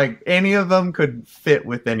Star. Like, any of them could fit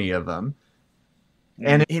with any of them.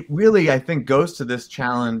 And it really, I think, goes to this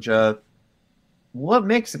challenge of what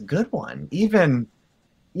makes a good one. Even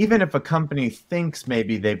if a company thinks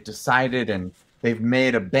maybe they've decided and they've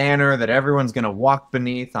made a banner that everyone's going to walk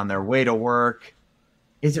beneath on their way to work,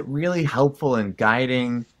 is it really helpful in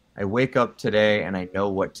guiding? I wake up today and I know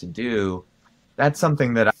what to do. That's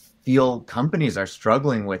something that I feel companies are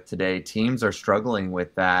struggling with today. Teams are struggling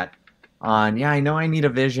with that on, yeah, I know I need a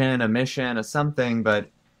vision, a mission, a something, but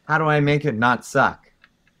how do I make it not suck?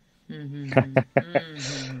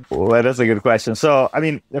 Well, that's a good question. So, I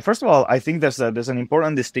mean, first of all, I think there's an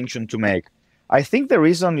important distinction to make. I think the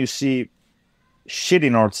reason you see shitty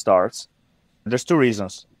North Stars, there's 2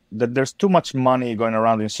 reasons. That there's too much money going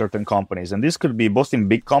around in certain companies, and this could be both in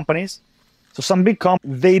big companies. So some big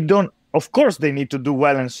companies, they don't, of course, they need to do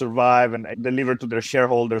well and survive and deliver to their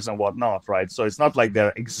shareholders and whatnot, right? So it's not like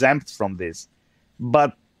they're exempt from this.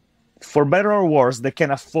 But for better or worse, they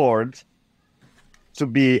can afford to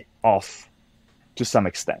be off to some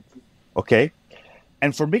extent, okay?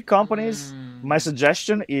 And for big companies, my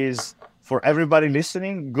suggestion is for everybody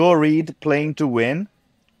listening, go read Playing to Win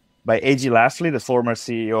by A.G. Lafley, the former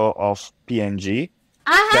CEO of P&G.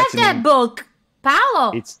 I have that book,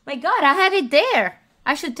 Paolo. My God, I have it there.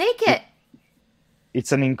 I should take it.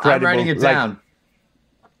 It's an incredible... I'm writing it down.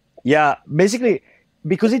 Yeah, basically,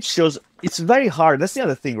 because it shows it's very hard. That's the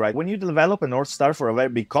other thing, right? When you develop a North Star for a very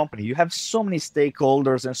big company, you have so many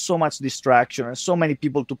stakeholders and so much distraction and so many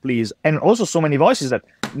people to please, and also so many voices that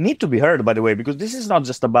need to be heard, by the way, because this is not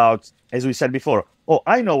just about, as we said before, oh,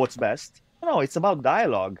 I know what's best. No, it's about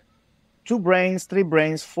dialogue. 2 brains, 3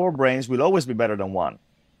 brains, 4 brains will always be better than 1,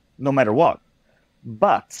 no matter what.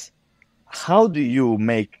 But how do you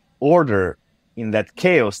make order in that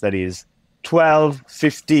chaos that is 12,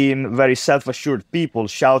 15 very self-assured people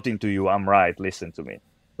shouting to you, I'm right, listen to me,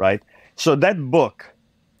 right? So that book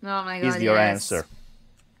is your answer.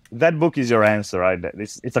 That book is your answer, right?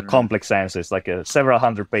 It's a complex answer. It's like a several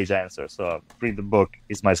 100-page answer. So read the book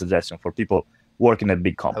is my suggestion for people working at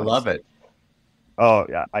big companies. I love it. Oh,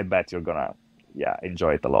 yeah, I bet you're going to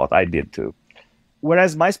enjoy it a lot. I did too.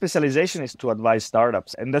 Whereas my specialization is to advise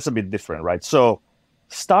startups, and that's a bit different, right? So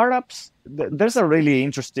startups, there's a really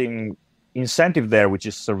interesting incentive there, which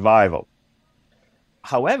is survival.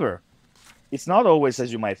 However, it's not always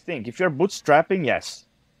as you might think. If you're bootstrapping, yes,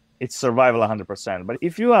 it's survival 100%. But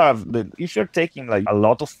if you're taking like a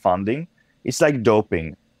lot of funding, it's like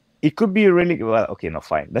doping. It could be really, well, okay, no,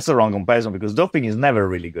 fine. That's a wrong comparison because doping is never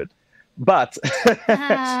really good. But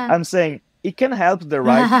I'm saying it can help the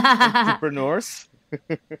right entrepreneurs.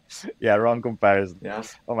 Yeah, wrong comparison. Yeah.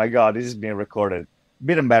 Oh my God, this is being recorded.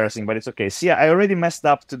 Bit embarrassing, but it's okay. See, I already messed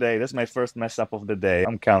up today. That's my first mess up of the day.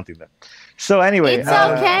 I'm counting them. So anyway. It's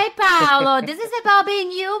okay, Paolo. This is about being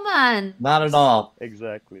human. Not at all.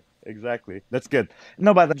 Exactly. That's good.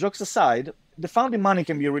 No, but jokes aside, the founding money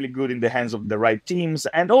can be really good in the hands of the right teams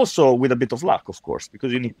and also with a bit of luck, of course,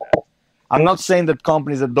 because you need that. I'm not saying that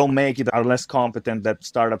companies that don't make it are less competent than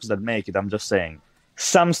startups that make it. I'm just saying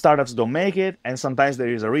some startups don't make it, and sometimes there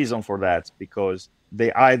is a reason for that because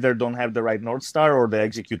they either don't have the right North Star or they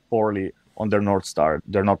execute poorly on their North Star.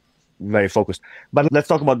 They're not very focused. But let's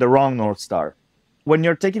talk about the wrong North Star. When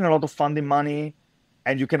you're taking a lot of funding money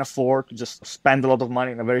and you can afford to just spend a lot of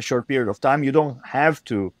money in a very short period of time, you don't have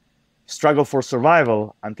to struggle for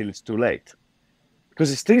survival until it's too late.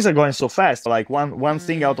 Because things are going so fast, like one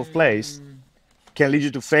thing out of place can lead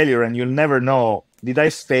you to failure and you'll never know, did I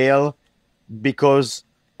fail because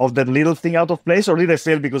of that little thing out of place, or did I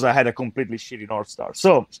fail because I had a completely shitty North Star?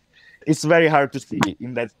 So it's very hard to see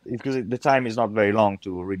in that because the time is not very long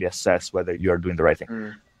to really assess whether you are doing the right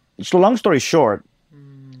thing. So long story short,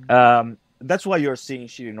 that's why you're seeing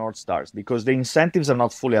shitty North Stars, because the incentives are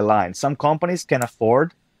not fully aligned. Some companies can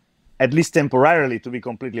afford, at least temporarily, to be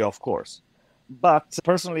completely off course. But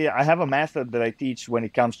personally, I have a method that I teach when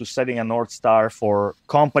it comes to setting a North Star for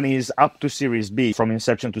companies up to Series B, from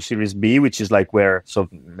inception to Series B, which is like so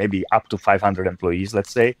maybe up to 500 employees,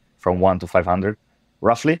 let's say, from 1 to 500,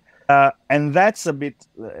 roughly. And that's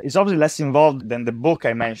it's obviously less involved than the book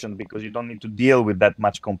I mentioned because you don't need to deal with that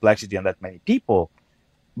much complexity and that many people.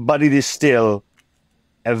 But it is still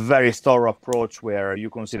a very thorough approach where you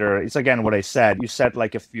consider, it's again what I said, you set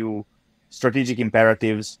like a few strategic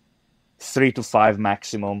imperatives, 3 to 5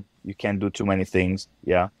 maximum. You can't do too many things.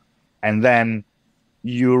 Yeah. And then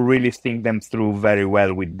you really think them through very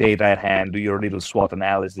well with data at hand, do your little SWOT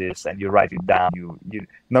analysis and you write it down. You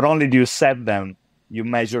not only do you set them, you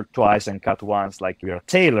measure twice and cut once like you're a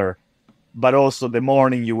tailor, but also the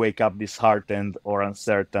morning you wake up disheartened or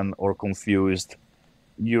uncertain or confused,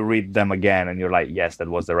 you read them again and you're like, yes, that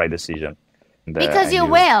was the right decision. Because you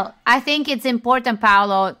will. I think it's important,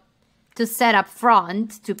 Paolo, to set up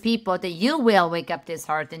front to people that you will wake up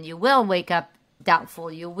disheartened, you will wake up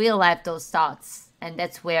doubtful, you will have those thoughts, and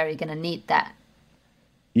that's where you're going to need that.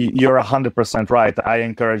 You're 100% right. I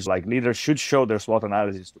encourage leaders should show their SWOT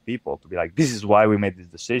analysis to people to be like, this is why we made this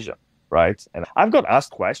decision, right? And I've got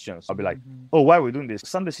asked questions. I'll be like, oh, why are we doing this?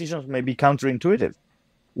 Some decisions may be counterintuitive.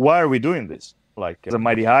 Why are we doing this? Like as a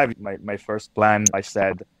Mighty Hive, my first plan, I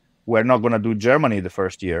said, we're not going to do Germany the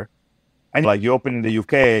first year. And you open in the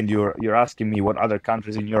UK and you're asking me what other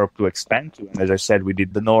countries in Europe to expand to. And as I said, we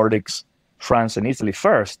did the Nordics, France and Italy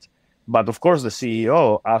first. But of course, the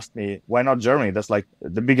CEO asked me, why not Germany? That's like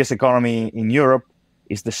the biggest economy in Europe.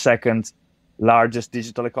 Is the second largest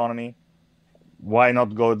digital economy. Why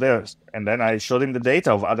not go there? And then I showed him the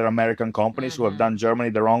data of other American companies who have done Germany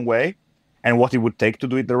the wrong way and what it would take to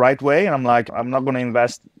do it the right way. And I'm like, I'm not going to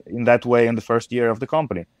invest in that way in the first year of the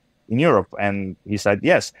company in Europe. And he said,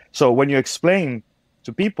 yes. So when you explain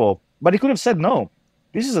to people, but he could have said no.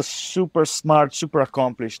 this is a super smart, super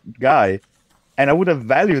accomplished guy, and I would have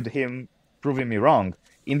valued him proving me wrong.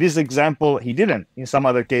 In this example, he didn't. In some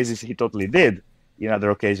other cases, he totally did in other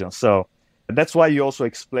occasions. So that's why you also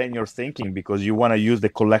explain your thinking, because you want to use the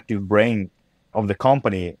collective brain of the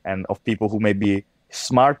company and of people who may be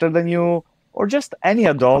smarter than you, or just any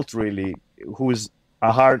adult really who is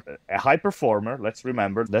a high performer. Let's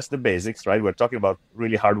remember, that's the basics, right? We're talking about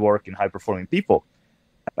really hard work and high performing people.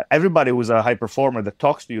 Everybody who's a high performer that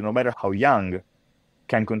talks to you, no matter how young,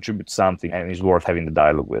 can contribute something and is worth having the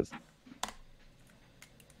dialogue with.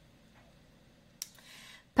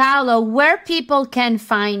 Paolo, where people can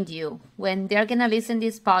find you when they're going to listen to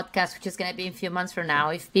this podcast, which is going to be in a few months from now,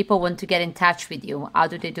 if people want to get in touch with you, how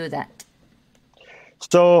do they do that?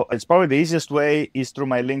 So it's probably the easiest way is through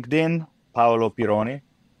my LinkedIn, Paolo Pironi.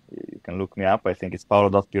 You can look me up. I think it's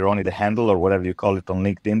paolo.pironi, the handle, or whatever you call it on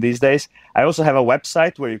LinkedIn these days. I also have a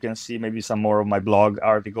website where you can see maybe some more of my blog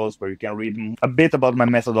articles, where you can read a bit about my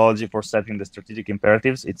methodology for setting the strategic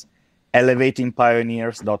imperatives. It's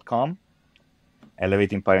elevatingpioneers.com.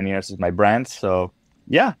 Elevating Pioneers is my brand. So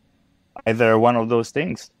yeah, either one of those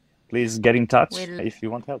things. Please get in touch if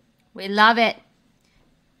you want help. We love it.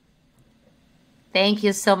 Thank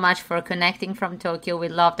you so much for connecting from Tokyo. We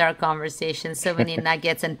loved our conversation. So many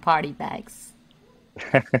nuggets and party bags.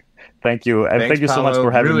 Thank you. And thank you so much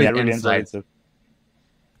for having me. I really enjoyed it.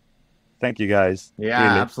 Thank you, guys. Yeah,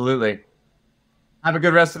 really. Absolutely. Have a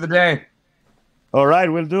good rest of the day. All right,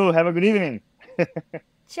 will do. Have a good evening.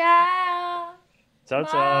 Ciao. Ciao, Bye.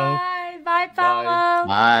 ciao. Bye, Paolo.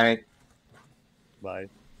 Bye. Bye.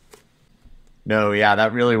 No, yeah,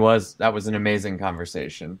 that was an amazing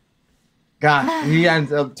conversation. God, he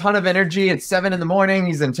has a ton of energy. It's 7 a.m.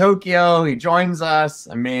 He's in Tokyo. He joins us.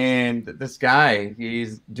 I mean, this guy,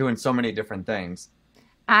 he's doing so many different things.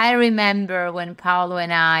 I remember when Paolo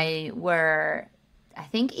and I were, I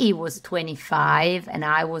think he was 25 and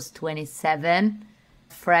I was 27,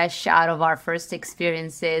 fresh out of our first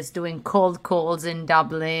experiences doing cold calls in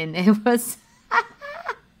Dublin. It was...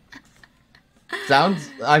 Sounds,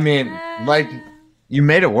 I mean, like... You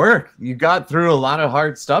made it work. You got through a lot of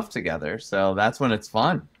hard stuff together. So that's when it's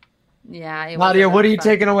fun. Yeah. Nadia, what are you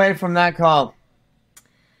taking away from that call?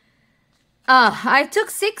 I took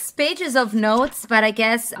 6 pages of notes, but I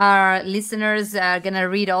guess our listeners are going to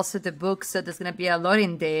read also the book. So there's going to be a lot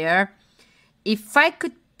in there. If I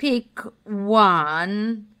could pick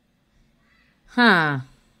one. Oh,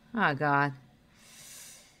 God.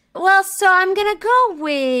 Well, so I'm going to go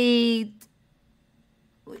with...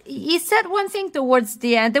 He said one thing towards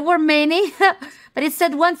the end. There were many, but he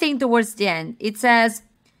said one thing towards the end. It says,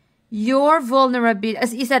 your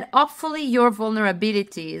vulnerability, he said, hopefully your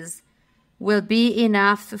vulnerabilities will be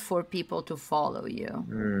enough for people to follow you.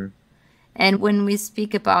 Mm. And when we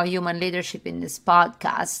speak about human leadership in this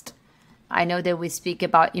podcast, I know that we speak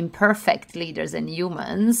about imperfect leaders and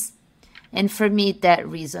humans. And for me, that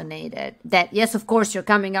resonated. That, yes, of course, you're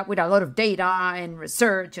coming up with a lot of data and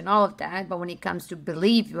research and all of that. But when it comes to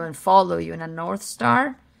believe you and follow you in a North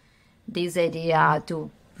Star, this idea to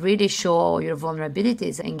really show your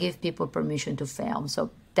vulnerabilities and give people permission to fail.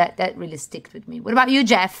 So that really sticks with me. What about you,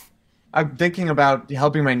 Jeff? I'm thinking about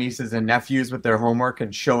helping my nieces and nephews with their homework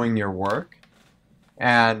and showing your work.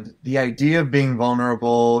 And the idea of being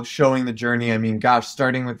vulnerable, showing the journey. I mean, gosh,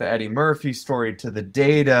 starting with the Eddie Murphy story to the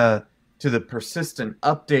data, to the persistent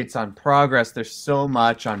updates on progress. There's so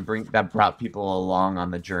much that brought people along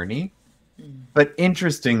on the journey. But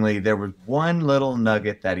interestingly, there was one little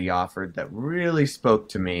nugget that he offered that really spoke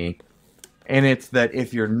to me. And it's that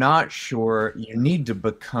if you're not sure, you need to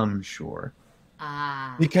become sure.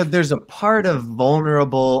 Because there's a part of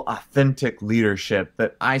vulnerable, authentic leadership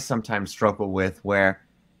that I sometimes struggle with, where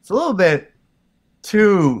it's a little bit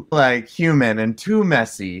too human and too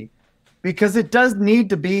messy. Because it does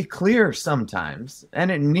need to be clear sometimes.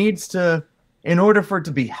 And it needs to, in order for it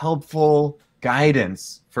to be helpful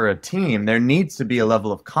guidance for a team, there needs to be a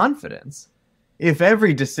level of confidence. If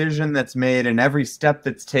every decision that's made and every step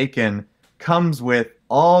that's taken comes with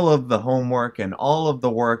all of the homework and all of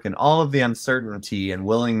the work and all of the uncertainty and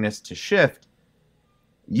willingness to shift,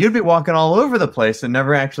 you'd be walking all over the place and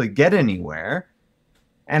never actually get anywhere.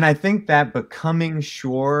 And I think that becoming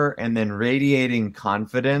sure and then radiating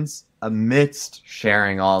confidence amidst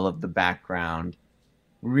sharing all of the background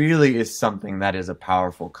really is something that is a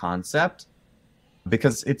powerful concept,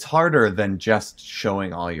 because it's harder than just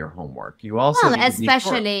showing all your homework. You also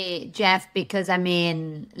especially Jeff, because I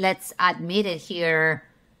mean, let's admit it here.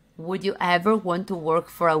 Would you ever want to work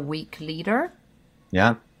for a weak leader?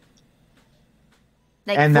 Yeah.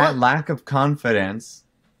 And that lack of confidence,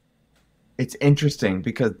 it's interesting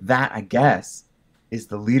because that, I guess, is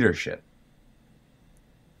the leadership.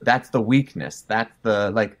 That's the weakness. That's the,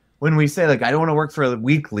 like, when we say, like, I don't want to work for a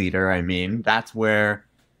weak leader, I mean, that's where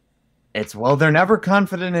it's, well, they're never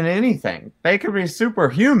confident in anything. They could be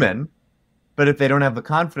superhuman, but if they don't have the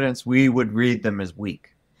confidence, we would read them as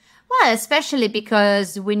weak. Well, especially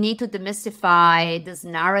because we need to demystify this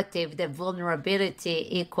narrative that vulnerability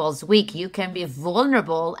equals weak. You can be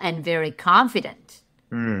vulnerable and very confident.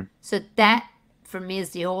 So that, for me,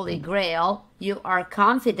 is the holy grail. You are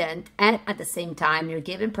confident, and at the same time, you're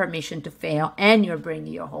given permission to fail, and you're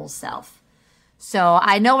bringing your whole self. So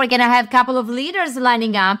I know we're going to have a couple of leaders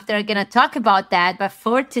lining up. They're going to talk about that. But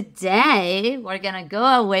for today, we're going to go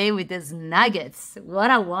away with these nuggets. What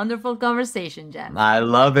a wonderful conversation, Jeff. I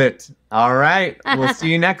love it. All right. We'll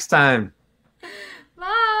see you next time.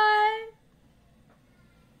 Bye.